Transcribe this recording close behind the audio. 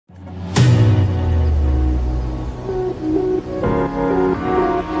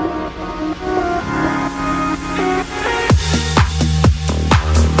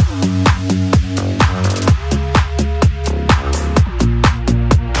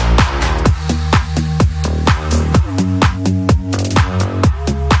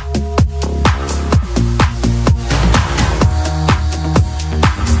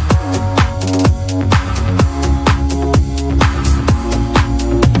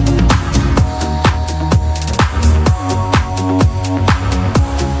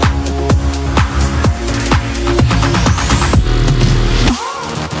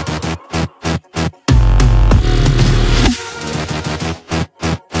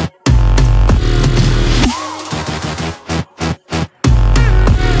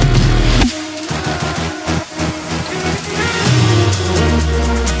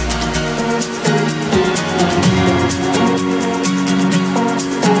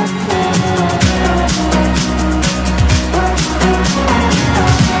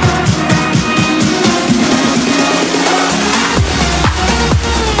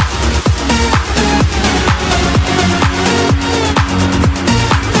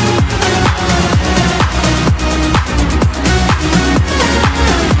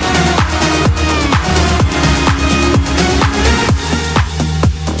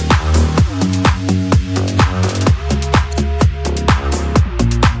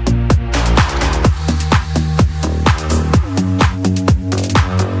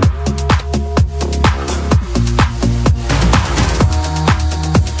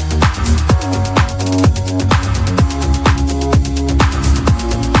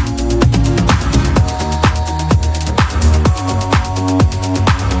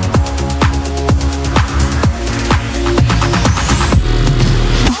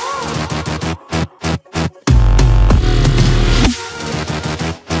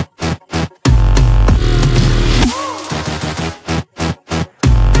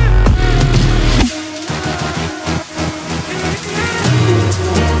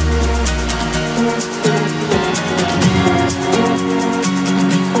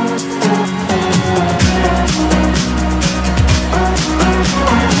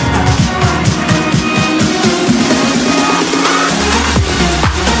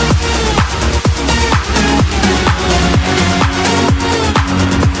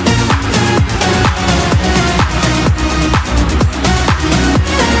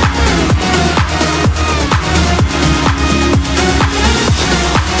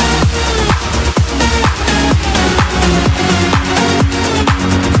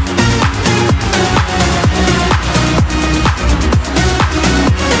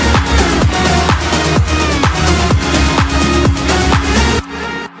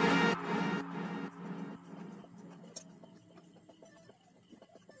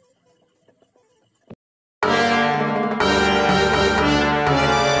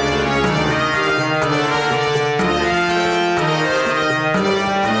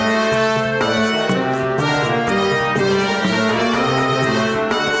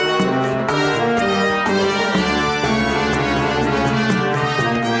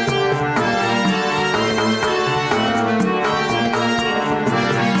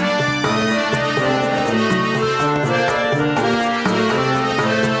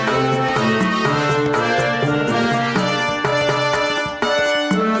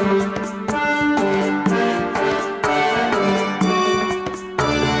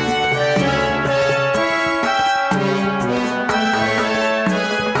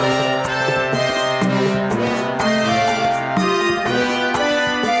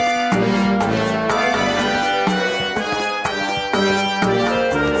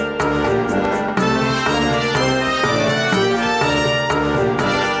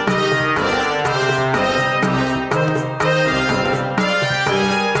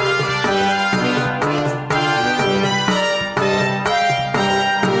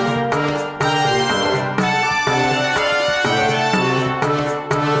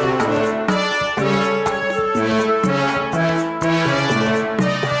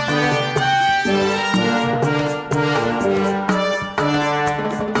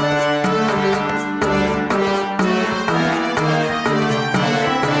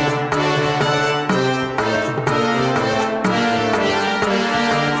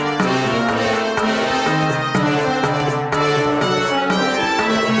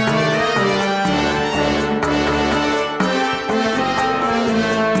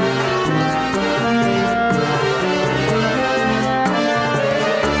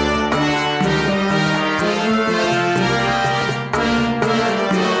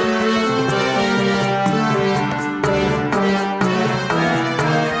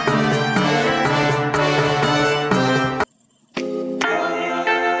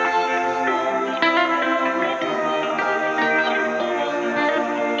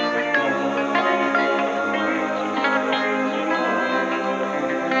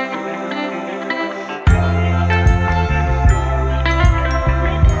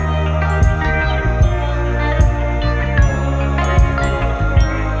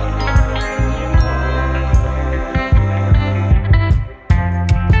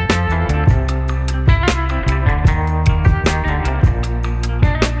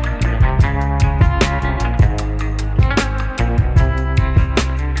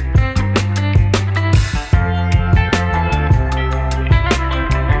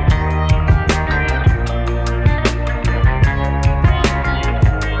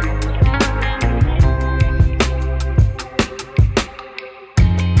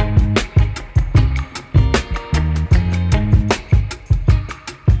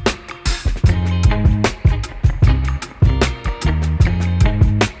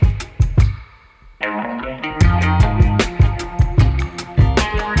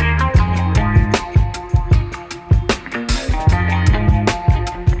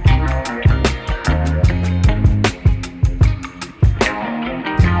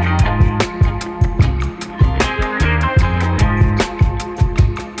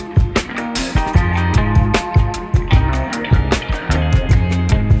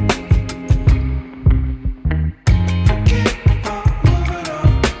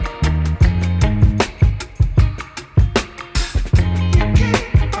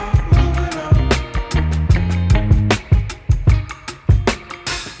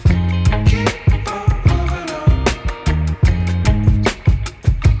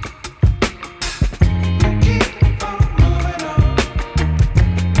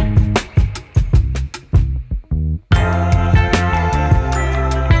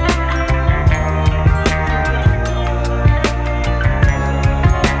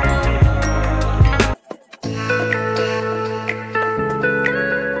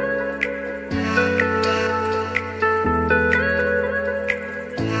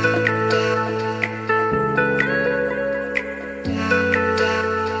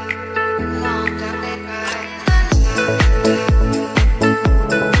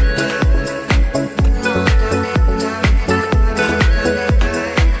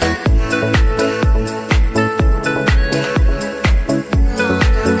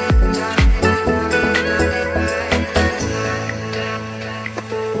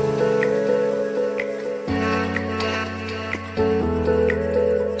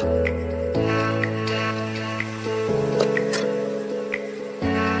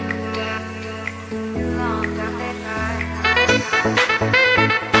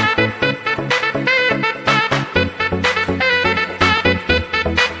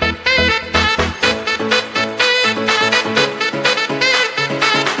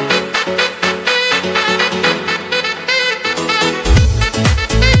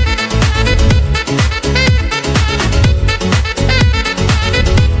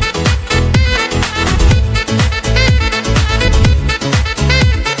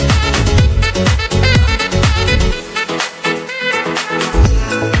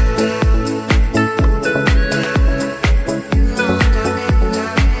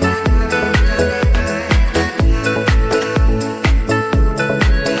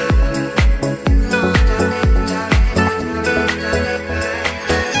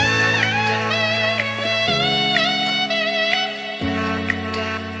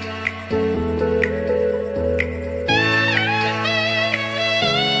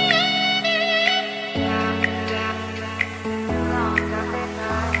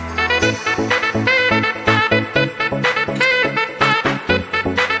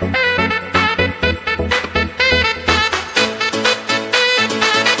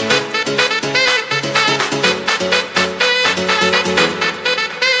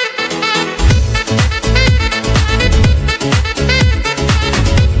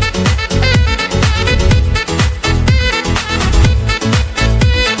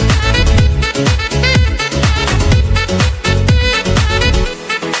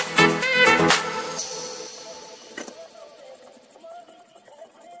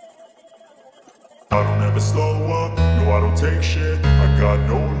slow up, no I don't take shit. I got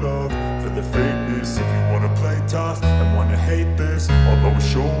no love for the fakeness. If you wanna play tough and wanna hate this, I'll always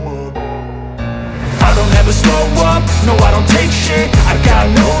show up. I don't ever slow up, no I don't take shit. I got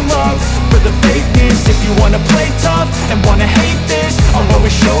no love for the fakeness. If you wanna play tough and wanna hate this, I'll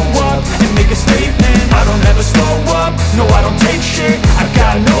always show up and make a statement. I don't ever slow up, no I don't take shit. I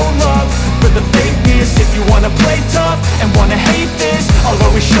got no love for the fakeness. If you wanna play tough and wanna hate this, I'll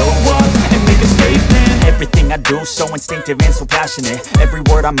always show up and make a statement. Everything I do so instinctive and so passionate. Every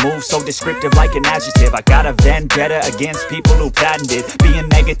word I move so descriptive like an adjective. I got a vendetta against people who patented being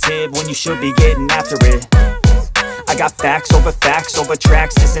negative when you should be getting after it. I got facts over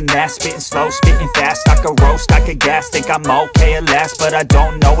tracks, this and that. Spitting slow, spitting fast. I could roast, I could gas. Think I'm okay at last, but I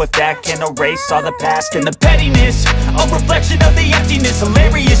don't know if that can erase all the past. And the pettiness, a reflection of the emptiness.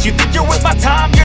 Hilarious, you think you're worth my time, you're